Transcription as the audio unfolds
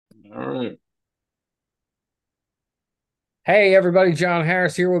right. Hey, everybody, John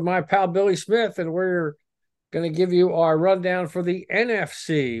Harris here with my pal Billy Smith, and we're going to give you our rundown for the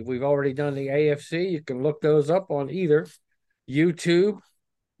NFC. We've already done the AFC. You can look those up on either YouTube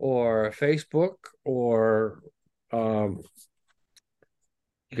or Facebook, or um,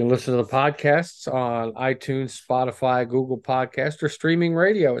 you can listen to the podcasts on iTunes, Spotify, Google Podcast, or streaming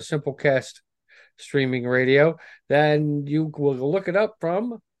radio at Simplecast Streaming Radio. Then you will look it up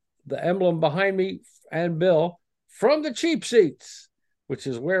from the emblem behind me and Bill from the cheap seats, which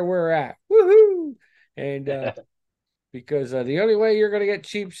is where we're at. Woohoo! And because the only way you're going to get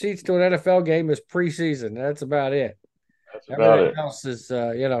cheap seats to an NFL game is preseason. That's about it. That's about Everything it. else is,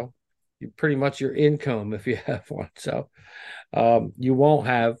 you pretty much your income if you have one. So you won't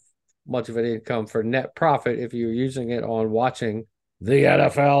have much of an income for net profit if you're using it on watching the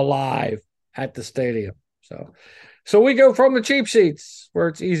NFL live at the stadium. So we go from the cheap seats where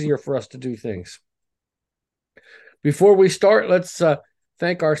it's easier for us to do things. Before we start, let's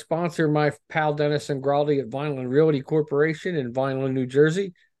thank our sponsor, my pal Dennis and Graldi at Vineland Realty Corporation in Vineland, New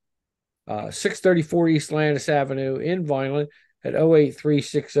Jersey, 634 East Landis Avenue in Vineland at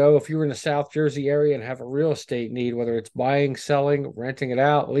 08360. If you're in the South Jersey area and have a real estate need, whether it's buying, selling, renting it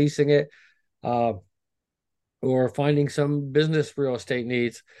out, leasing it, uh, or finding some business real estate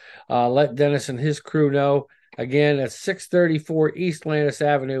needs, let Dennis and his crew know. Again, at 634 East Landis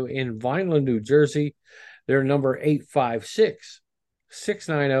Avenue in Vineland, New Jersey. Their number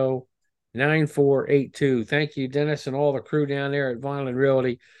 856-690-9482. Thank you, Dennis, and all the crew down there at Vineland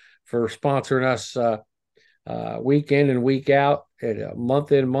Realty for sponsoring us week in and week out, and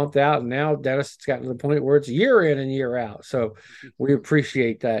month in, month out. And now, Dennis, it's gotten to the point where it's year in and year out. So we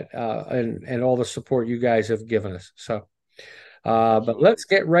appreciate that and all the support you guys have given us. So, but Absolutely. let's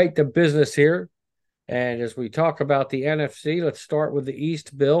get right to business here. And as we talk about the NFC, let's start with the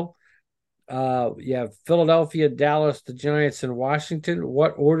East, Bill. You have Philadelphia, Dallas, the Giants, and Washington.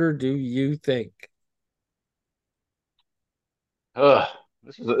 What order do you think? Ugh,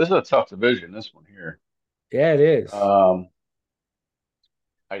 this is a tough division, this one here. Yeah, it is. Um,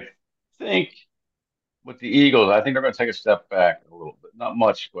 I think with the Eagles, I think they're going to take a step back a little bit. Not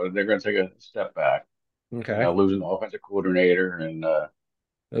much, but they're going to take a step back. Okay. Losing the offensive coordinator and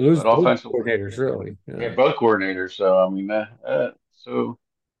They lose but both offensively, coordinators, really. yeah, Yeah. both coordinators. So I mean,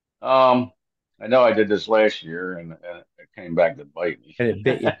 um, I know I did this last year and it came back to bite me. And it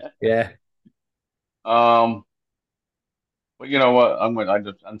bit you. Yeah. Um, but you know what?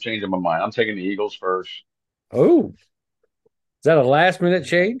 I'm changing my mind. I'm taking the Eagles first. Oh, is that a last minute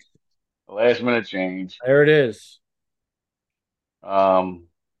change? The last minute change. There it is. Um,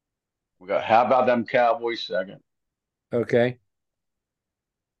 we got how about them Cowboys second? Okay.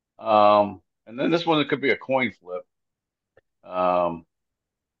 And then this one it could be a coin flip. Um,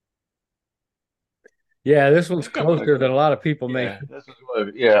 Yeah, this I one's think I'm gonna closer than a lot of people make. yeah, this is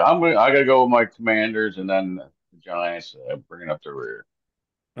what yeah, I gotta go with my Commanders and then the Giants bringing up the rear.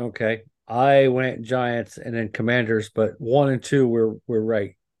 Okay. I went Giants and then Commanders, but one and two we're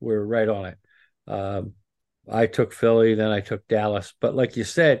right. We're right on it. Um, I took Philly, then I took Dallas. But like you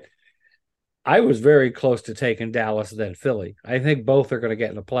said, I was very close to taking Dallas than Philly. I think both are going to get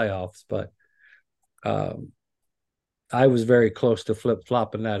in the playoffs, but um, I was very close to flip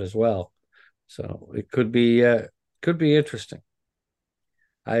flopping that as well. So it could be interesting.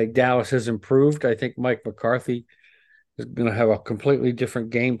 I think Dallas has improved. I think Mike McCarthy is going to have a completely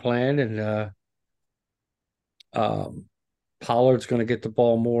different game plan, and um, Pollard's going to get the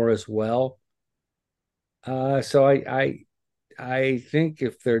ball more as well. So I think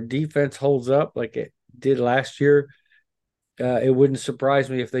if their defense holds up like it did last year, it wouldn't surprise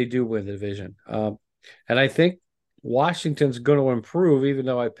me if they do win the division. And I think Washington's going to improve, even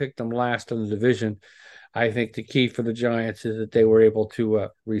though I picked them last in the division. I think the key for the Giants is that they were able to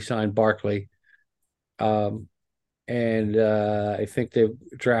re-sign Barkley, um, and I think they've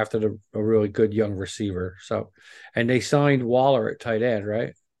drafted a really good young receiver. So, and they signed Waller at tight end,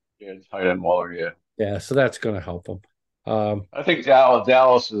 right? Yeah, tight end Waller, yeah. Yeah, so that's going to help them. I think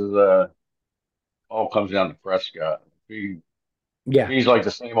Dallas is all comes down to Prescott. If Yeah, he's like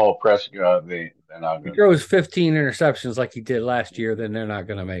the same old Prescott, they're not he gonna make throws it. 15 interceptions like he did last year, then they're not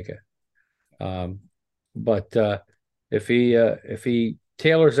going to make it. Um, but if he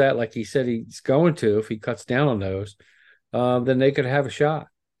tailors that like he said he's going to, if he cuts down on those, then they could have a shot.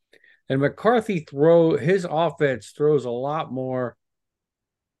 And McCarthy throw his offense throws a lot more,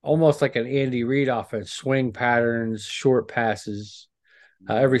 almost like an Andy Reid offense, swing patterns, short passes.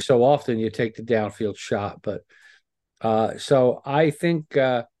 Every Mhm. so often you take the downfield shot, but so I think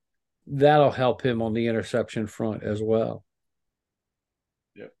that'll help him on the interception front as well.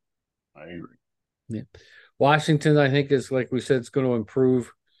 Yep. I agree. Yeah. Washington, I think, is like we said, it's going to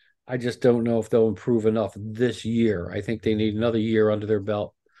improve. I just don't know if they'll improve enough this year. I think they need another year under their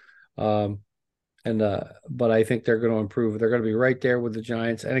belt. Um, and but I think they're going to improve. They're going to be right there with the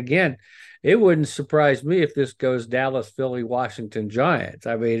Giants. And again, it wouldn't surprise me if this goes Dallas, Philly, Washington, Giants.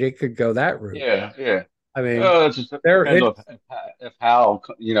 I mean, it could go that route. Yeah, yeah. I mean, It just there depends it on if Hal,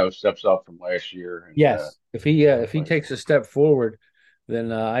 steps up from last year and yes. If he plays takes a well. step forward,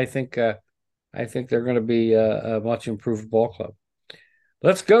 then I think they're going to be a much improved ball club.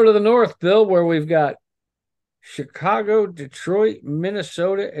 Let's go to the North, Bill, where we've got Chicago, Detroit,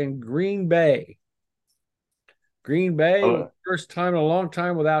 Minnesota, and Green Bay. Green Bay, Oh, first time in a long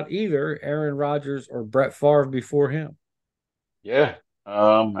time without either Aaron Rodgers or Brett Favre before him. yeah.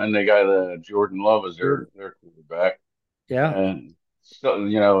 And they got Jordan Love as Jordan. their quarterback, Yeah, and still,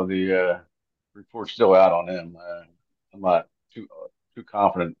 the report's still out on him. I'm not too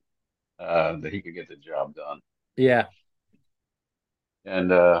confident that he could get the job done. yeah.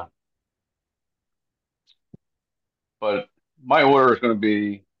 And but my order is going to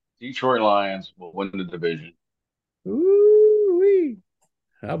be Detroit Lions will win the division. Ooh-wee.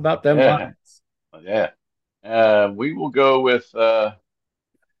 How about them Yeah, Lions? yeah. We will go with the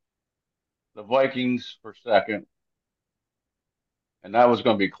Vikings for second, and that was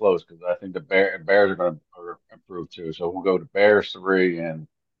going to be close because I think the Bears are going to improve too. So we'll go to Bears three and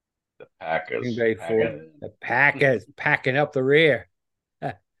the Green Packers Bay packing four. it The Packers packing up the rear.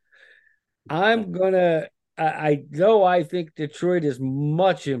 in. I'm gonna. I though I think Detroit is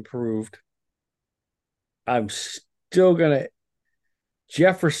much improved. I'm still gonna.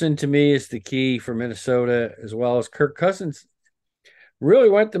 Jefferson to me is the key for Minnesota, as well as Kirk Cousins really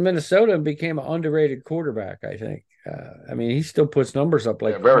went to Minnesota and became an underrated quarterback. I think. I mean, he still puts numbers up Yeah,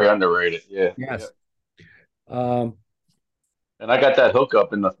 like very underrated. Yeah, yeah. yes. Um, And I got that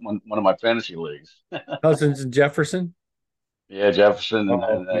hookup in one of my fantasy leagues. Cousins and Jefferson. Yeah, Jefferson and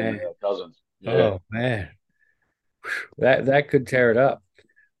Oh and man. Cousins. Yeah, Oh man. That could tear it up.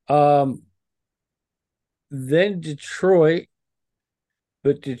 Um, then Detroit,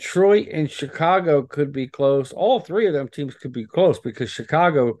 but Detroit and Chicago could be close. All three of them teams could be close because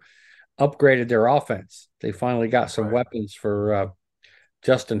Chicago upgraded their offense. They finally got some right. weapons for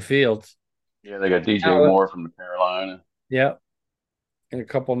Justin Fields. Yeah, they got DJ Now, Moore from the Carolina. yeah, and a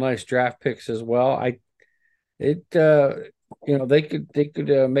couple nice draft picks as well. It they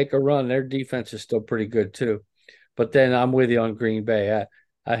could make a run. Their defense is still pretty good too. But then I'm with you on Green Bay.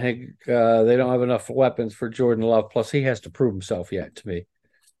 I think they don't have enough weapons for Jordan Love. Plus, he has to prove himself yet to me.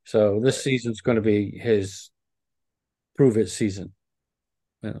 So this Right. season's going to be his prove it season.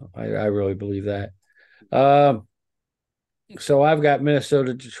 I really believe that. Um, so I've got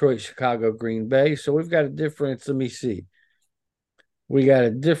Minnesota, Detroit, Chicago, Green Bay. So we've got a difference. Let me see. We got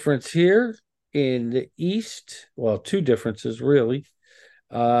a difference here in the East. Well, two differences really.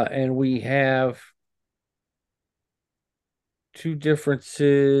 And we have two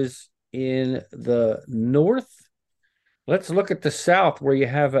differences in the North. Let's look at the South where you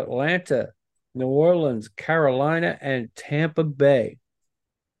have Atlanta, New Orleans, Carolina, and Tampa Bay.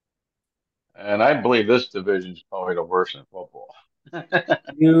 And I believe this division is probably the worst in football.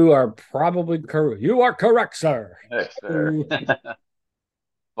 You are probably correct. You are correct, sir. Yes, sir. Ooh,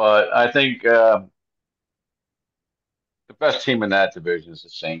 But I think the best team in that division is the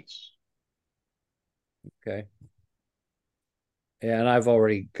Saints. okay. And I've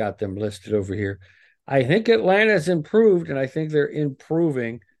already got them listed over here. I think Atlanta's improved, and I think they're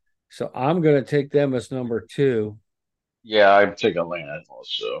improving. So I'm going to take them as number two. Yeah, I'd take Atlanta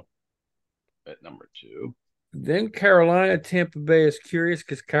also at number two. Then Carolina, Tampa Bay is curious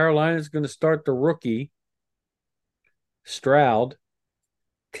because Carolina is going to start the rookie, Stroud.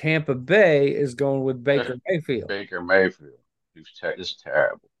 Tampa Bay is going with Baker Mayfield. Baker Mayfield, who's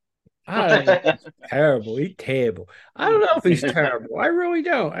terrible. I don't know. He's terrible. He's terrible. I don't know if he's terrible. I really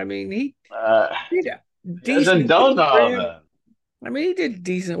don't. I mean, he uh, did he hasn't decent with done the all Rams. that. I mean, he did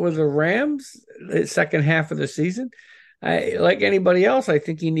decent with the Rams the second half of the season. Like anybody else, I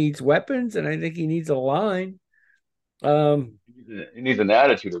think he needs weapons and I think he needs a line. Um, He needs an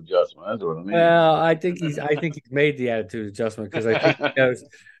attitude adjustment. That's what I mean. well, I think he's made the attitude adjustment because I think he knows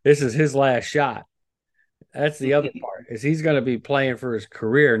this is his last shot. That's the other part is he's going to be playing for his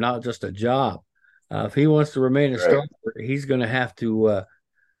career, not just a job. If he wants to remain a Right, starter, he's going to have to,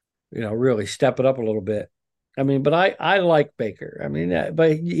 really step it up a little bit. I mean, but I like Baker. I mean,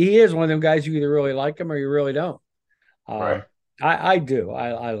 but he is one of them guys you either really like him or you really don't. right. Um, I do.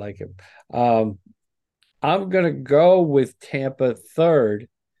 I like him. Um, I'm going to go with Tampa third,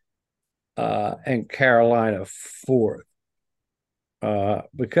 and Carolina fourth.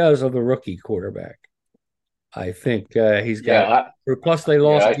 because of the rookie quarterback. I think he's got. Yeah, Plus, they yeah,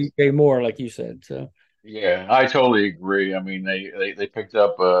 lost DJ Moore, like you said. So yeah. I totally agree. I mean, they picked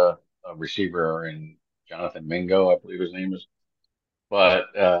up a receiver in Jonathan Mingo, I believe his name is, but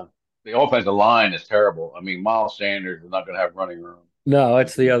the offensive line is terrible. I mean, Miles Sanders is not going to have running room. no, He,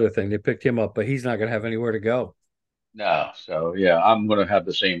 that's the other thing. They picked him up, but he's not going to have anywhere to go. no, so yeah, I'm going to have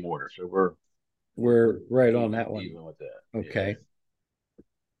the same order. So we're We're right on even that one. even with that. Okay,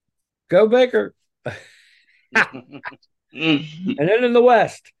 go Baker. Yeah. And then in the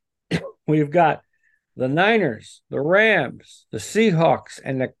West, we've got the Niners, the Rams, the Seahawks,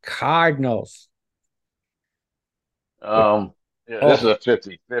 and the Cardinals. The, Um, yeah, this is oh, a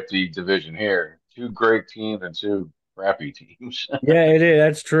 50-50 division here. Two great teams and two crappy teams. yeah, it is.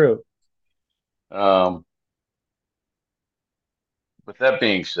 That's true. Um, with that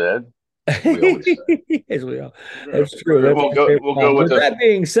being said, as we always say, As we all, that's true. we're, That's we'll our go favorite we'll go line. with With that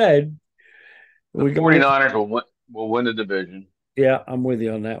being said, the we go with 49ers will win the division. yeah. I'm with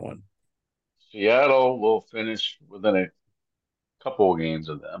you on that one. Seattle will finish within a couple of games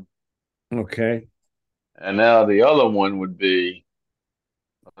of them. Okay, And now the other one would be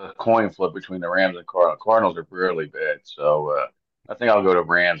a coin flip between the Rams and Cardinals. Cardinals are really bad, so I think I'll go to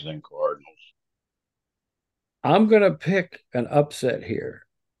Rams and Cardinals. I'm gonna pick an upset here.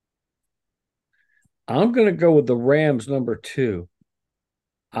 I'm gonna go with the Rams number two.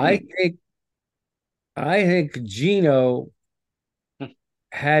 I Hmm. think I think Gino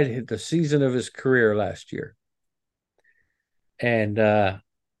had the season of his career last year, and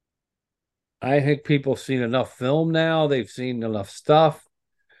I think people have seen enough film now. They've seen enough stuff.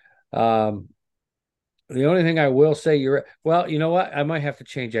 Um, the only thing I will say, you're well. You know what? I might have to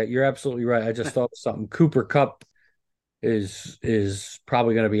change that. You're absolutely right. I just thought of something. Cooper Cup is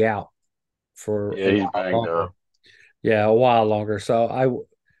probably going to be out for a Yeah, he's while banged longer. up. Yeah, a while longer. So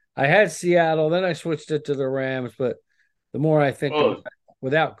I had Seattle, then I switched it to the Rams. But the more I think about Well, it,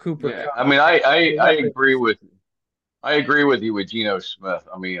 without Cooper yeah. Cup, I mean, I weapons. agree with you with Geno Smith.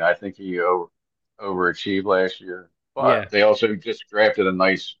 I mean, I think he overachieved last year, Yeah, but they also just drafted a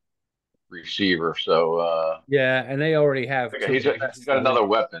nice receiver, so yeah, and they already have two of the he's best got elite. another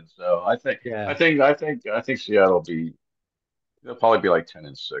weapon. So Yeah, I think Seattle will be they'll probably be like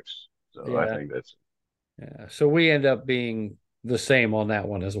 10-6. So I yeah, think that's yeah. So we end up being the same on that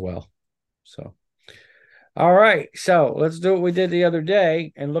one as well. So. All right, so let's do what we did the other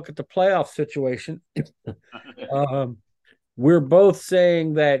day and look at the playoff situation. Um, we're both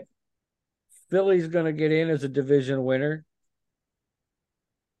saying that Philly's going to get in as a division winner.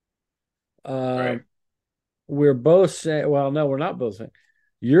 right, Um, we're both saying, well, no, we're not both saying.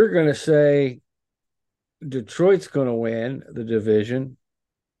 You're going to say Detroit's going to win the division.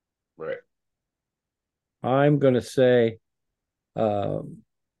 right. I'm going to say um,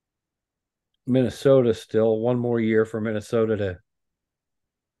 Minnesota still one more year for Minnesota to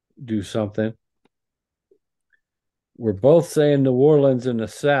do something. We're both saying New Orleans in the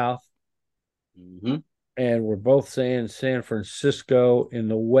South, Hmm. and we're both saying San Francisco in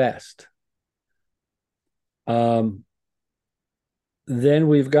the West. Um, then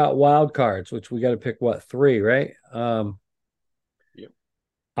we've got wild cards, which we got to pick what three, right? Yep.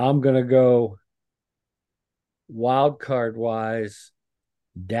 I'm gonna go wild card wise,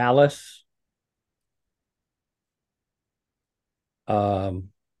 Dallas.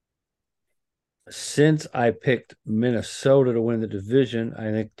 Um, since I picked Minnesota to win the division,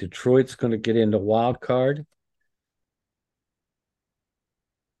 I think Detroit's going to get into wild card,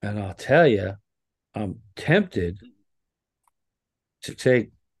 and I'll tell you, I'm tempted to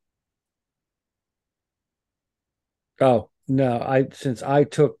take. Oh no, I since I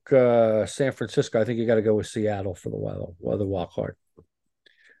took San Francisco, I think you got to go with Seattle for the wild card.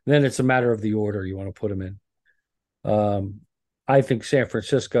 Then it's a matter of the order you want to put them in. Um, I think San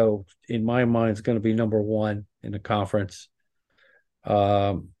Francisco, in my mind, is going to be number one in the conference.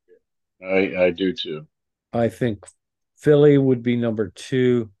 Um, I do too. I think Philly would be number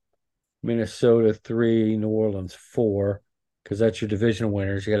two, Minnesota three, New Orleans four, because that's your division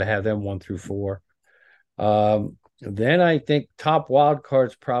winners. You got to have them one through four. Then I think top wild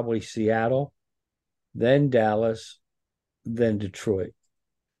cards probably Seattle, then Dallas, then Detroit.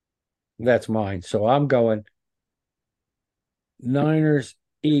 That's mine. So I'm going Niners,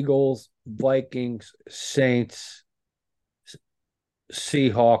 Eagles, Vikings, Saints,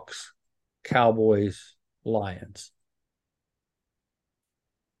 Seahawks, Cowboys, Lions.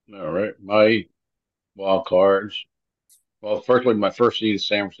 All right, my wild cards. Well, firstly, my first seed is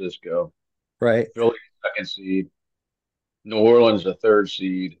San Francisco. Right. Philly, second seed. New Orleans, the third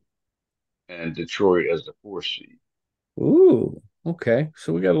seed, and Detroit as the fourth seed. Ooh. Okay,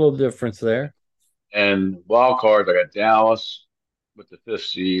 so we got a little difference there. And wild cards, I got Dallas with the fifth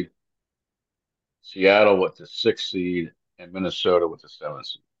seed, Seattle with the sixth seed, and Minnesota with the seventh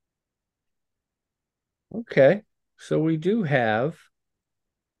seed. Okay, so we do have.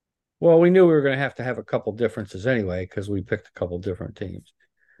 Well, we knew we were going to have a couple differences anyway because we picked a couple different teams.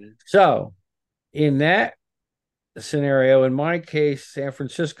 So in that scenario, in my case, San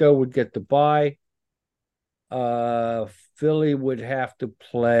Francisco would get the bye. Uh, Philly would have to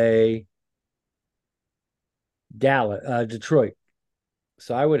play Detroit.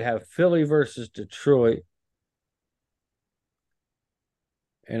 So I would have Philly versus Detroit,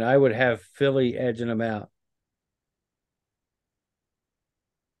 and I would have Philly edging them out.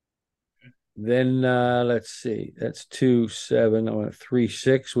 Then let's see, that's 2-7. I want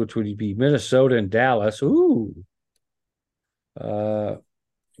 3-6, which would be Minnesota and Dallas. Ooh,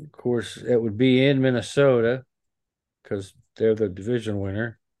 of course, it would be in Minnesota because they're the division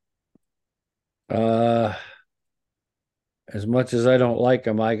winner. Uh, as much as I don't like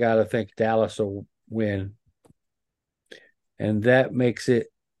them, I got to think Dallas will win. And that makes it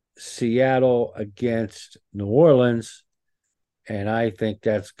Seattle against New Orleans. And I think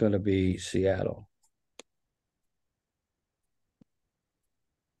that's going to be Seattle.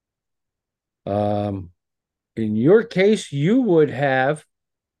 Um, in your case, you would have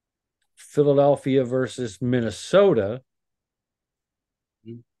Philadelphia versus Minnesota.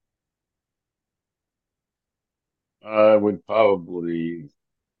 I would probably.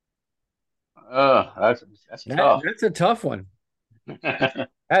 That's That tough. that's a tough one. Right,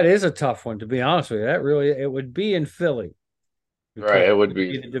 That is a tough one, to be honest with you. That really it would be in Philly because it it would would be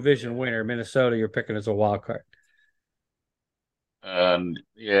be the Philly, division winner. Minnesota, you're picking as a wild card. and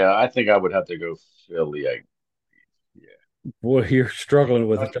yeah, I think I would have to go Philly. Yeah, Boy, you're struggling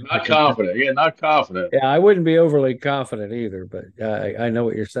with it. not confident. Yeah, not confident. Yeah, I wouldn't be overly confident either, but I know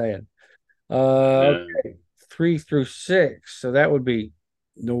what you're saying. Yeah, Okay, 3-6. So that would be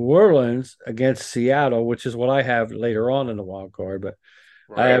New Orleans against Seattle, which is what I have later on in the wild card. But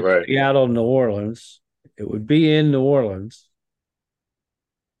I right, have right. Seattle, New Orleans. It would be in New Orleans.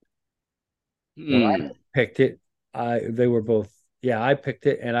 When I Hmm. picked it, I they were both. Yeah, I picked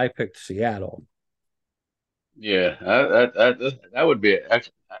it, and I picked Seattle. Yeah, that would be a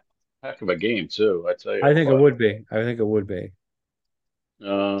heck of a game too. I tell you I think it what. would be. I think it would be.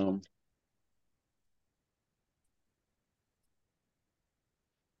 Um,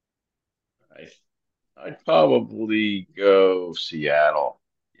 I I'd probably go Seattle.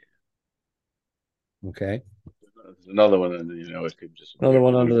 Okay. There's another one, and it could just Another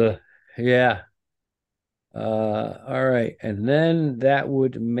one under lose. the. Yeah. All right, and then that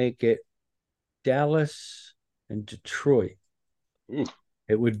would make it Dallas and Detroit. Ooh,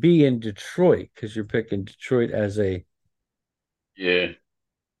 It would be in Detroit because you're picking Detroit as a yeah,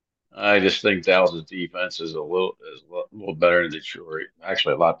 I just think Dallas's defense is a little better than Detroit.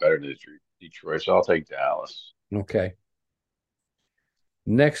 Actually, a lot better than Detroit. So I'll take Dallas. okay.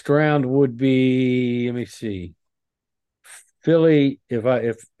 Next round would be, let me see. Philly,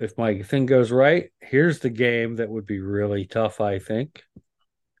 if my thing goes right, here's the game that would be really tough, I think.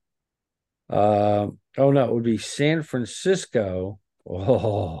 Oh no, it would be San Francisco.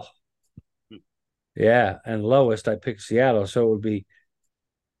 Oh, yeah, and lowest I picked Seattle, so it would be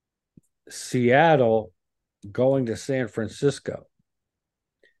Seattle going to San Francisco.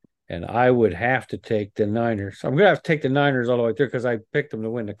 And I would have to take the Niners. I'm going to have to take the Niners all the way through because I picked them to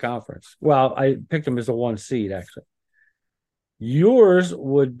win the conference. Well, I picked them as a one seed, actually. Yours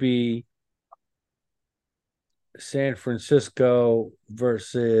would be San Francisco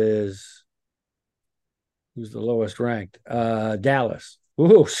versus who's the lowest ranked? Dallas.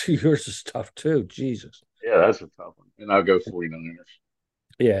 Ooh, yours is tough too. Jesus. Yeah, that's a tough one. And I'll go 49ers.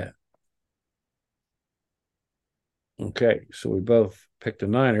 Yeah. Okay. So we both picked the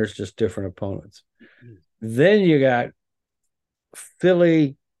Niners, just different opponents. Then you got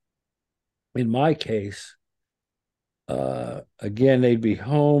Philly, in my case. Again, they'd be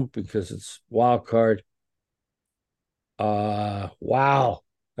home because it's wild card. Wow.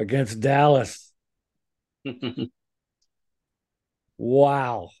 Against Dallas.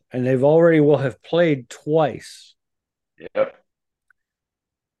 Wow. And they've already will have played twice. Yep.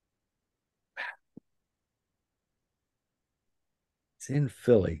 It's in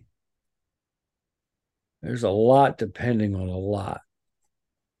Philly. There's a lot depending on a lot.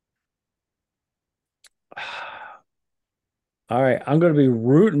 All right, I'm going to be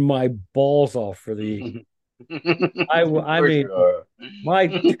rooting my balls off for the Eagles. Of I course mean, you are. my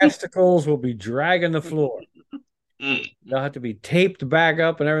testicles will be dragging the floor. They'll have to be taped back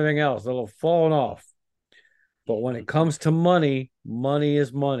up and everything else. They'll have fallen off. But when it comes to money, money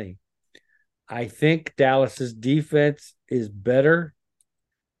is money. I think Dallas's defense is better.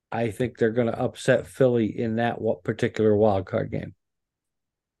 I think they're going to upset Philly in that particular wild card game.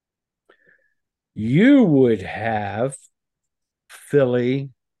 You would have Philly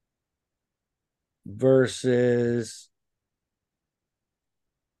versus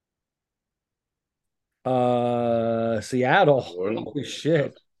Seattle. New Orleans. Holy Uh,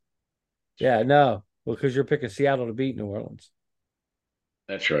 shit. Yeah, no. Well, because you're picking Seattle to beat New Orleans.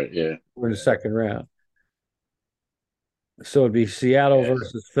 that's right. Yeah. We're in the second round. So it'd be Seattle Yeah.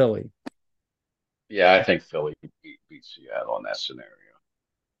 versus Philly. Yeah. I think Philly beat Seattle in that scenario.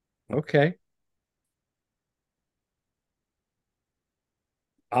 Okay.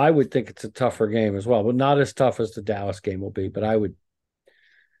 I would think it's a tougher game as well, but not as tough as the Dallas game will be. But I would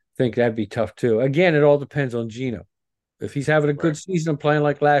think that'd be tough too. Again, it all depends on Gino. If he's having a Right. good season playing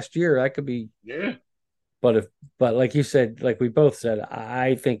like last year, that could be. Yeah. But like you said, like we both said,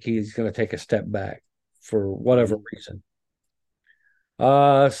 I think he's going to take a step back for whatever Mhm. reason.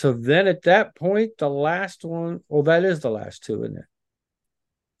 So then at that point, the last one, well, that is the last two, isn't it?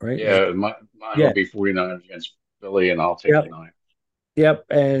 Right? Yeah. Mine Yeah. would be 49ers against Philly, and I'll take the Yep. nine. Yep.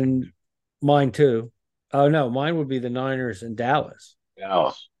 And mine too. Oh no, mine would be the Niners and Dallas.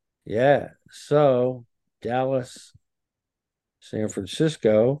 Dallas. Yeah. So Dallas, San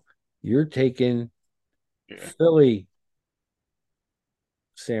Francisco, you're taking Yeah. Philly,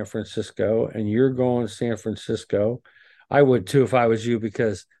 San Francisco, and you're going San Francisco. I would too if I was you,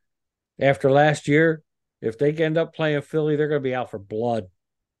 because after last year, if they end up playing Philly, they're going to be out for blood.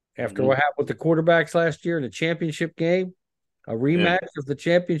 After Hmm. what happened with the quarterbacks last year in the championship game, a Yeah. rematch of the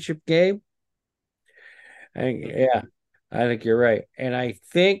championship game. And yeah, I think you're right. And I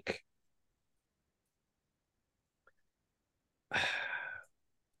think,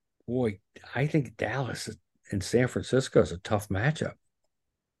 boy, I think Dallas and San Francisco is a tough matchup.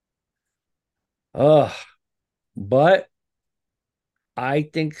 Ugh, but I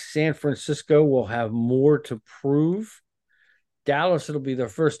think San Francisco will have more to prove. Dallas, it'll be their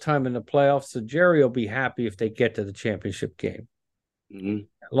first time in the playoffs, so Jerry will be happy if they get to the championship game, Hmm.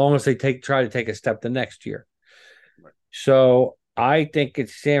 as long as they try to take a step the next year. Right. So I think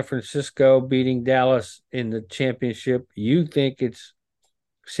it's San Francisco beating Dallas in the championship. You think it's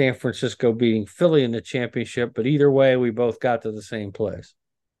San Francisco beating Philly in the championship, but either way, we both got to the same place.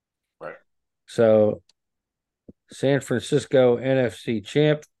 Right. So San Francisco NFC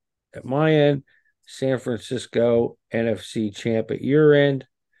champ at my end, San Francisco NFC champ at your end.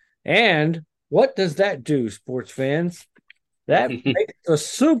 And what does that do, sports fans? That makes the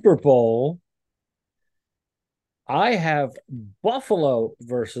Super Bowl. I have Buffalo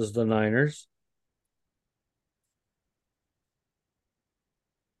versus the Niners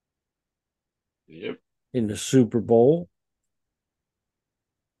Yep. in the Super Bowl.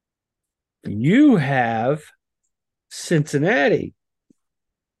 You have Cincinnati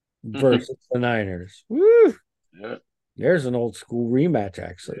versus the Niners. Woo! Yeah. There's an old school rematch,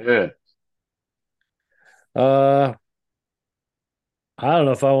 actually. Yeah. Uh, I don't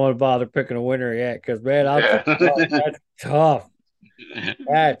know if I want to bother picking a winner yet, because man, I'll tell you what, Yeah. that's tough.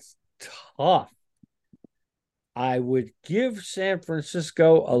 That's tough. I would give San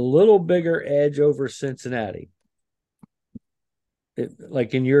Francisco a little bigger edge over Cincinnati.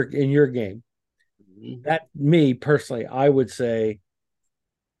 Like in your game. That me personally, I would say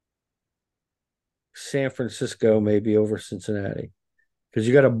San Francisco maybe over Cincinnati, because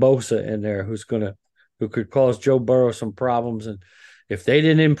you got a Bosa in there who could cause Joe Burrow some problems, and if they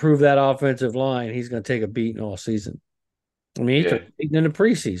didn't improve that offensive line, he's going to take a beating all season. I mean, he took Yeah. a beating in the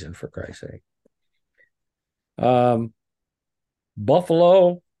preseason, for Christ's sake. Um,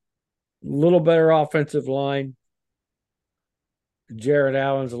 Buffalo, a little better offensive line. Jared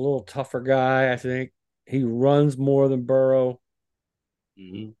Allen's a little tougher guy, I think. He runs more than Burrow,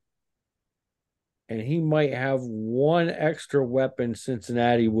 Hmm. and he might have one extra weapon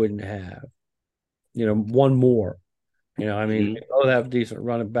Cincinnati wouldn't have. One more. I mean, Hmm. they both have decent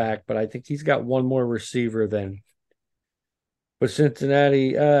running back, but I think he's got one more receiver than with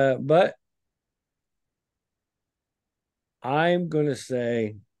Cincinnati. But I'm gonna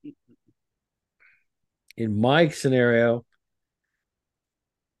say in my scenario,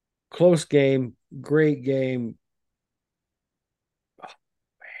 close game, great game.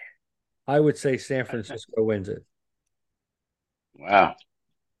 I would say San Francisco wins it Wow.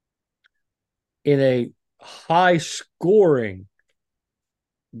 in a high scoring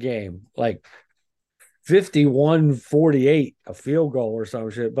game, like 51-48, a field goal or some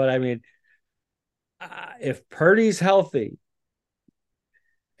shit. But I mean, if Purdy's healthy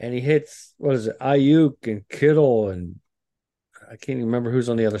and he hits what is it, Ayuk and Kittle, and I can't even remember who's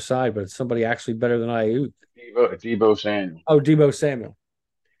on the other side, but it's somebody actually better than Ayuk. Debo Samuel. Oh, Debo Samuel.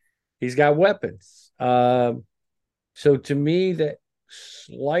 He's got weapons. So to me, that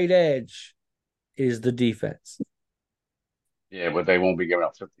slight edge is the defense. Yeah, but they won't be giving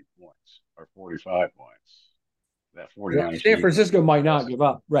up 50 points or 45 points. That Yeah, 49ers San defense Francisco is might not aggressive. give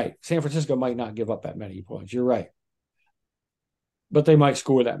up. Right. San Francisco might not give up that many points. You're right. But they might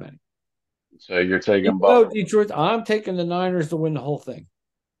score that many. So you're You taking know, Buffalo. Detroit, I'm taking the Niners to win the whole thing.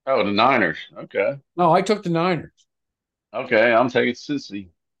 Oh, the Niners. Okay. No, I took the Niners. Okay. I'm taking Cincy.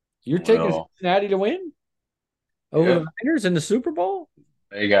 You're Win it taking all. Cincinnati to win over the Yep. Niners in the Super Bowl?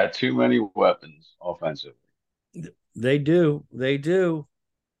 They got too many weapons offensively. They do. They do.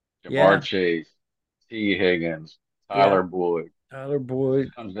 Yeah. Jamar Chase, T. Higgins, Yeah. Tyler Boyd. Tyler It Boyd,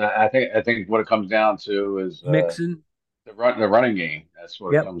 just comes down, I think what it comes down to is Mixon. the running game. That's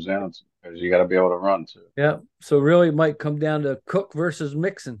what it Yep. comes down to because you got to be able to run too. Yep. So really it might come down to Cook versus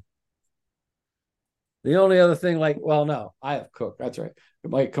Mixon. The only other thing, like, well, no, I have Cook. That's right. It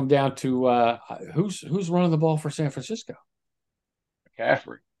might come down to who's running the ball for San Francisco.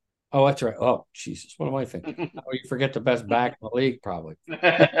 McCaffrey. Oh, that's right. Oh, Jesus, what am I thinking? Oh, you forget the best back in the league, probably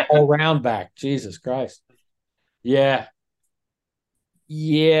all round back. Jesus Christ. Yeah,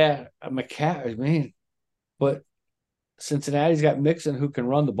 yeah, McCaffrey, man. But Cincinnati's got Mixon who can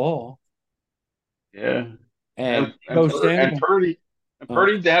run the ball, Yeah, and and Bo Samuel. Purdy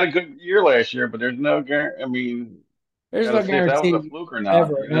had a good year last year, but there's no guarantee. I mean, you There's got to no see if that was a guarantee fluke or not.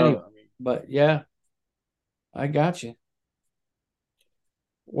 ever You anyway. know, I mean, But yeah, I got you.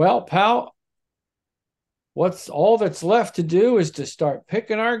 Well, pal, what's all that's left to do is to start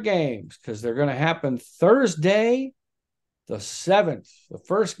picking our games because they're going to happen Thursday, the 7th. The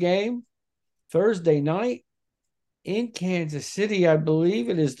first game, Thursday night in Kansas City. I believe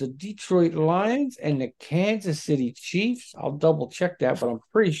it is the Detroit Lions and the Kansas City Chiefs. I'll double check that, but I'm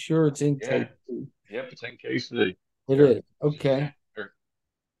pretty sure it's in yeah, KC. yep, it's in KC. It They're is. Okay.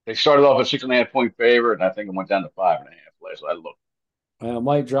 they started off a 6.5 point favorite, and I think it went down to 5.5 last I looked. I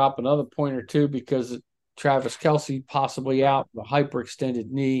might drop another point or two because Travis Kelsey possibly out the hyperextended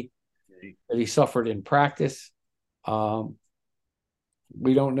knee that he suffered in practice. Um,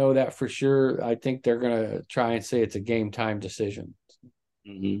 we don't know that for sure. I think they're going to try and say it's a game time decision,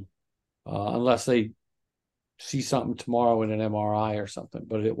 Mm-hmm. unless they see something tomorrow in an MRI or something.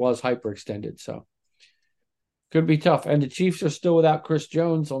 But it was hyperextended, so could be tough. And the Chiefs are still without Chris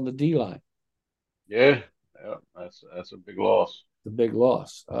Jones on the D line. Yeah, yeah, that's a big loss. The big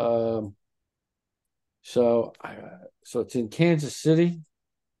loss. So, so it's in Kansas City,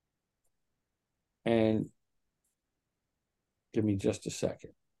 and give me just a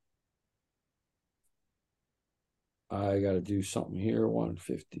second. I got to do something here.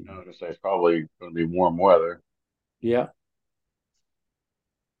 150. I was gonna say it's probably going to be warm weather. Yeah,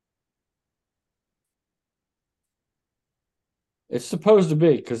 it's supposed to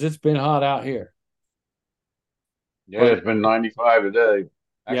be because it's been hot out here. Yeah, But it's been 95 today.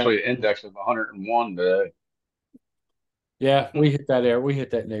 yeah, Actually, an index of 101 today. yeah, we hit that air. We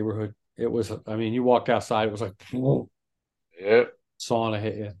hit that neighborhood. It was, I mean, you walked outside, it was like, whoa, Yeah, sauna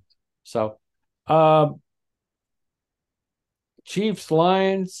hit you. So, um, Chiefs,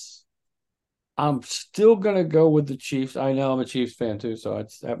 Lions. I'm still gonna go with the Chiefs. I know I'm a Chiefs fan too, so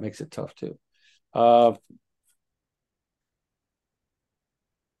that makes it tough too. Uh,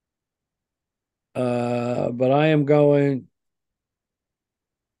 but I am going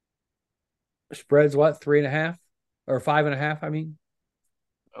spreads what 3.5 or 5.5, I mean.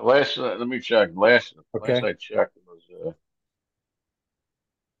 last let me check. Last Okay. I checked it was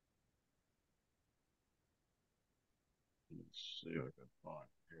let's see what I can find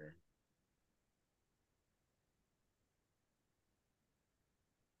here.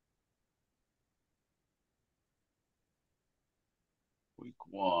 Week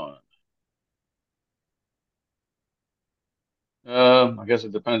one. I guess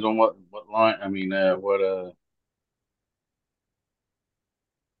it depends on what line. I mean, what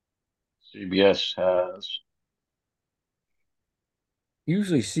CBS has.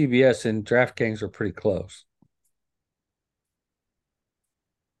 Usually CBS and DraftKings are pretty close.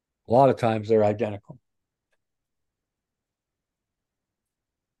 A lot of times they're identical.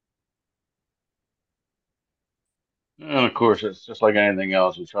 And of course, it's just like anything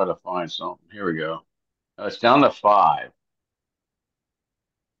else. You try to find something. Here we go. It's down to 5.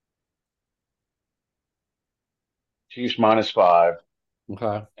 Chiefs -5,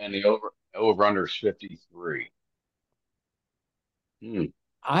 Okay. and the over under is 53. Hmm.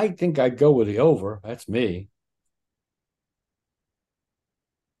 I think I'd go with the over. That's me.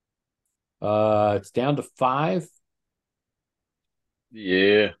 It's down to five.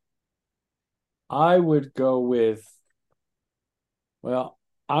 Yeah, I would go with, well,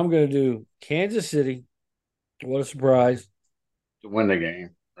 I'm going to do Kansas City. What a surprise to win the game,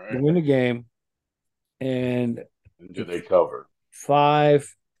 to right? win the game. And And do they cover?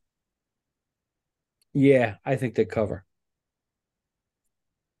 five, yeah, I think they cover.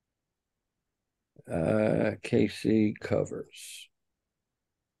 KC covers.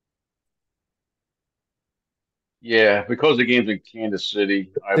 Yeah, because the game's in Kansas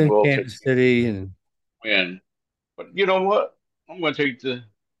City, I In will take Kansas City and win. But you know what? I'm going to take the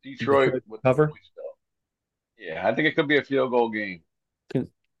Detroit Detroit with the cover. points, though. Yeah, I think it could be a field goal game.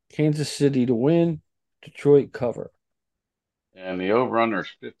 Kansas City to win, Detroit cover. And the over-under is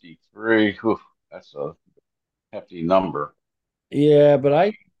 53. Whew, that's a hefty number. Yeah, but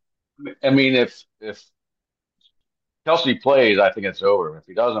I mean, if Kelsey plays, I think it's over. If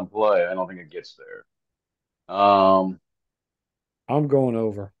he doesn't play, I don't think it gets there. Um, I'm going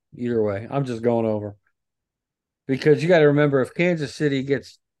over either way. I'm just going over because you got to remember if Kansas City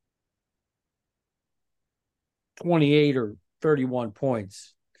gets 28 or 31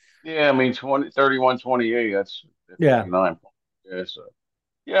 points. yeah, I mean, 31-28. That's Yeah. 59 points. Yeah, so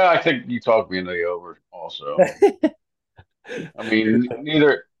yeah, I think you talked me into the over also. I mean,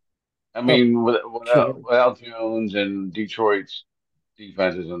 neither. I Oh, mean, sure. without Jones and Detroit's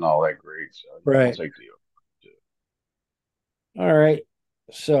defense isn't all that great. So yeah, I'll Right. take the over. All right.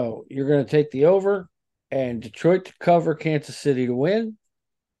 So you're going to take the over and Detroit to cover, Kansas City to win.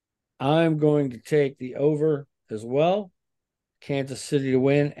 I'm going to take the over as well, Kansas City to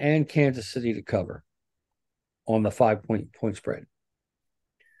win and Kansas City to cover on the 5 point spread.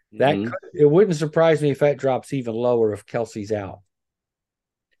 Hmm. It wouldn't surprise me if that drops even lower if Kelsey's out.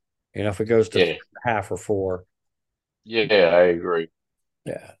 If it goes to Yeah, half or four. yeah, I agree.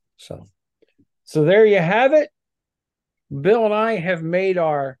 Yeah. So there you have it. Bill and I have made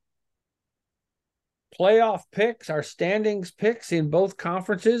our playoff picks, our standings picks in both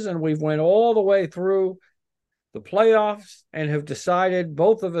conferences, and we've went all the way through the playoffs and have decided,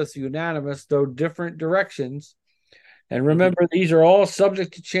 both of us unanimous, though different directions. And remember, these are all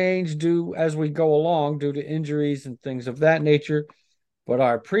subject to change due as we go along due to injuries and things of that nature. But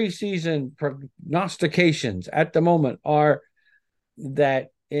our preseason prognostications at the moment are that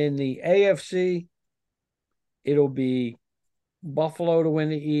in the AFC, it'll be Buffalo to win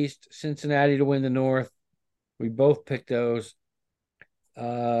the East, Cincinnati to win the North. We both picked those.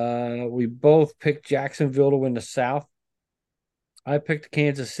 We both picked Jacksonville to win the South. I picked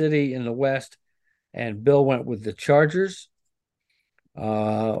Kansas City in the West, and Bill went with the Chargers.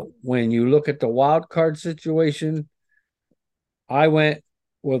 When you look at the wild card situation, I went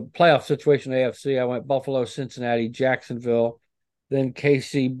with playoff situation AFC. I went Buffalo, Cincinnati, Jacksonville, then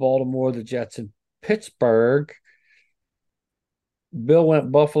KC, Baltimore, the Jets, and Pittsburgh. Bill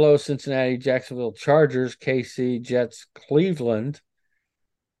went Buffalo, Cincinnati, Jacksonville, Chargers, KC, Jets, Cleveland.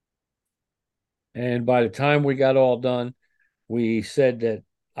 And by the time we got all done, we said that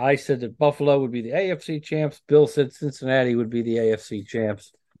I said that Buffalo would be the AFC champs. Bill said Cincinnati would be the AFC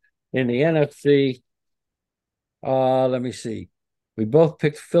champs. In the NFC, let me see. We both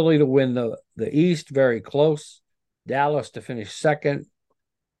picked Philly to win the East, very close. Dallas to finish second.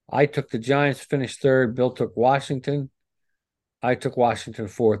 I took the Giants to finish third. Bill took Washington. I took Washington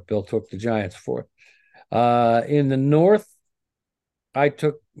fourth. Bill took the Giants fourth. In the North, I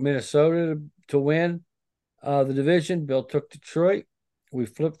took Minnesota to win the division. Bill took Detroit. We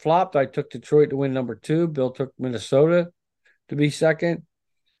flip flopped. I took Detroit to win number two. Bill took Minnesota to be second.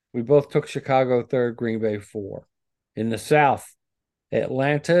 We both took Chicago third, Green Bay four. In the South,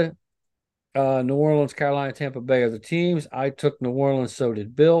 Atlanta, New Orleans, Carolina, Tampa Bay are the teams. I took New Orleans, so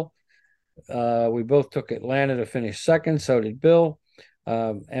did Bill. We both took Atlanta to finish second, so did Bill.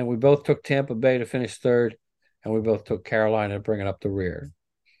 And we both took Tampa Bay to finish third, and we both took Carolina to bring it up the rear.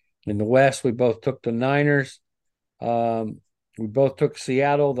 In the West, we both took the Niners. We both took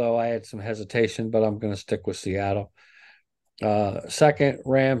Seattle, though I had some hesitation, but I'm going to stick with Seattle. Second,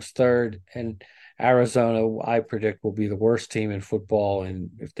 Rams third, and Arizona, I predict, will be the worst team in football. And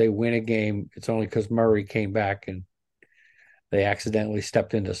if they win a game, it's only because Murray came back and they accidentally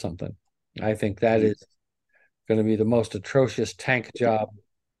stepped into something. I think that is going to be the most atrocious tank job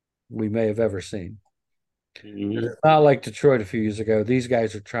we may have ever seen. Hmm. It's not like Detroit a few years ago. These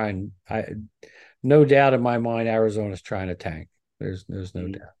guys are trying. No doubt in my mind, Arizona's trying to tank. There's no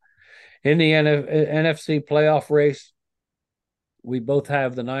doubt. In the NFC playoff race, we both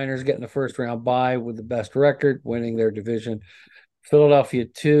have the Niners getting the first round bye with the best record, winning their division. Philadelphia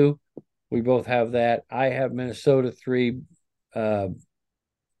two, we both have that. I have Minnesota three, uh,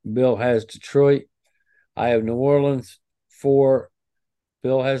 Bill has Detroit. I have New Orleans 4.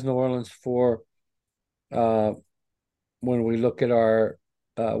 Bill has New Orleans 4. Uh, when we look at our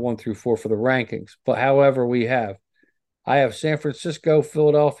 1 through 4 for the rankings. But however, I have San Francisco,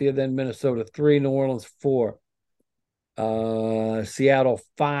 Philadelphia, then Minnesota 3, New Orleans 4, Seattle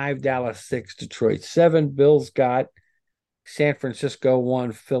 5, Dallas 6, Detroit 7. Bill's got San Francisco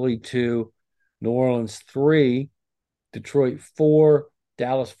 1, Philly 2, New Orleans 3, Detroit 4,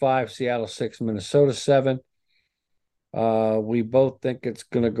 Dallas 5, Seattle 6, Minnesota 7. We both think it's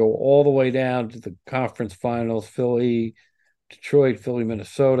going to go all the way down to the conference finals, Philly, Detroit, Philly,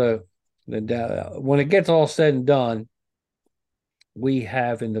 Minnesota. Then when it gets all said and done, we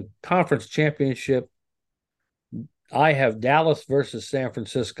have in the conference championship, I have Dallas versus San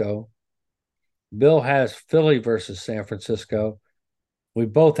Francisco. Bill has Philly versus San Francisco. We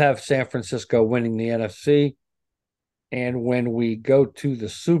both have San Francisco winning the NFC. And when we go to the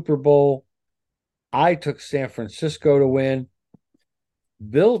Super Bowl, I took San Francisco to win.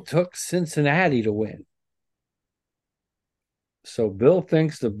 Bill took Cincinnati to win. So Bill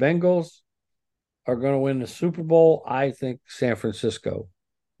thinks the Bengals are going to win the Super Bowl. I think San Francisco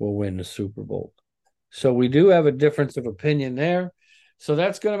will win the Super Bowl. So we do have a difference of opinion there. So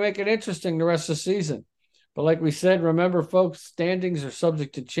that's going to make it interesting the rest of the season. But like we said, remember, folks, standings are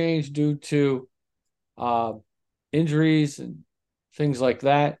subject to change due to injuries and things like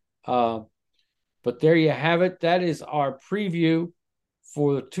that. But there you have it. That is our preview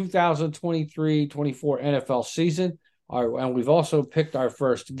for the 2023-24 NFL season. And we've also picked our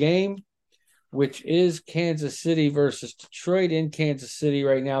first game, which is Kansas City versus Detroit in Kansas City.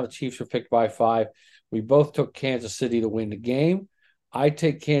 Right now, the Chiefs are picked by 5. We both took Kansas City to win the game. I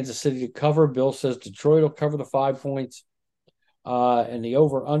take Kansas City to cover. Bill says Detroit will cover the 5 points. And the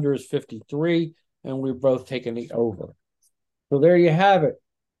over-under is 53. And we're both taking the over. So there you have it.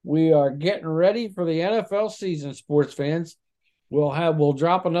 We are getting ready for the NFL season, sports fans. We'll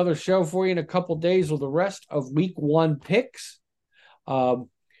drop another show for you in a couple days with the rest of Week 1 picks.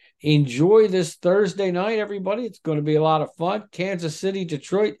 Enjoy this Thursday night, everybody. It's going to be a lot of fun. Kansas City,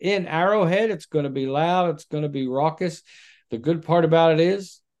 Detroit in Arrowhead. It's going to be loud. It's going to be raucous. The good part about it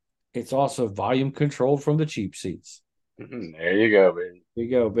is it's also volume controlled from the cheap seats. There you go, baby. There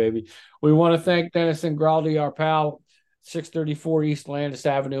you go, baby. We want to thank Dennis and Graldi, our pal, 634 East Landis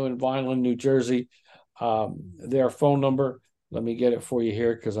Avenue in Vineland, New Jersey. Their phone number, let me get it for you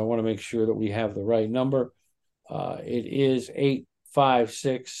here because I want to make sure that we have the right number. It is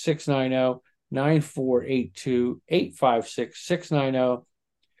 856-690-9482,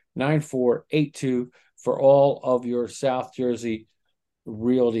 856-690-9482 for all of your South Jersey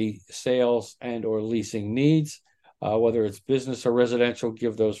realty sales and or leasing needs. Whether it's business or residential,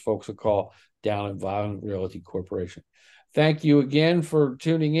 give those folks a call down at Violent Realty Corporation. Thank you again for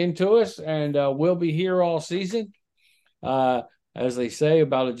tuning in to us, and we'll be here all season. As they say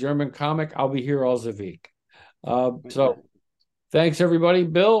about a German comic, I'll be here all the week. So thanks, everybody.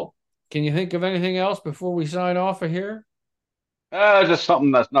 Bill, can you think of anything else before we sign off of here? Just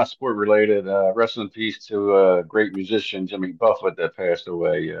something that's not sport related. Rest in peace to great musician Jimmy Buffett that passed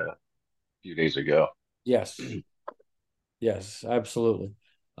away a few days ago. Yes. Yes, absolutely.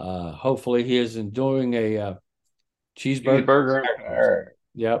 Hopefully he is enjoying a cheeseburger. Cheeseburger.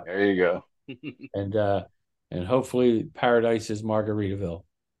 Yep. There you go. And hopefully paradise is Margaritaville.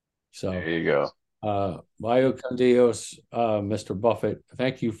 So there you go. Vaya con Dios, Mr. Buffett.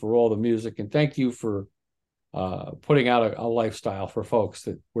 Thank you for all the music, and thank you for putting out a lifestyle for folks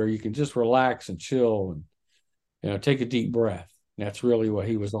where you can just relax and chill and take a deep breath. And that's really what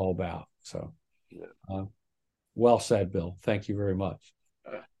he was all about. So well said, Bill. Thank you very much.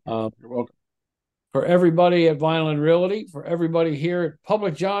 You're welcome. For everybody at Vineland Realty, for everybody here at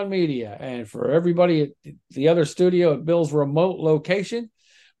Public John Media, and for everybody at the other studio at Bill's remote location,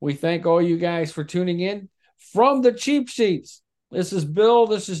 we thank all you guys for tuning in from the cheap seats. This is Bill.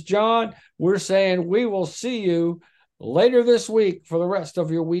 This is John. We're saying we will see you later this week for the rest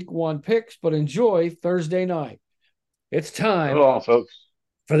of your Week 1 picks, but enjoy Thursday night. It's time Hold on, folks.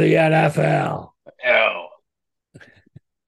 for the NFL. Ow.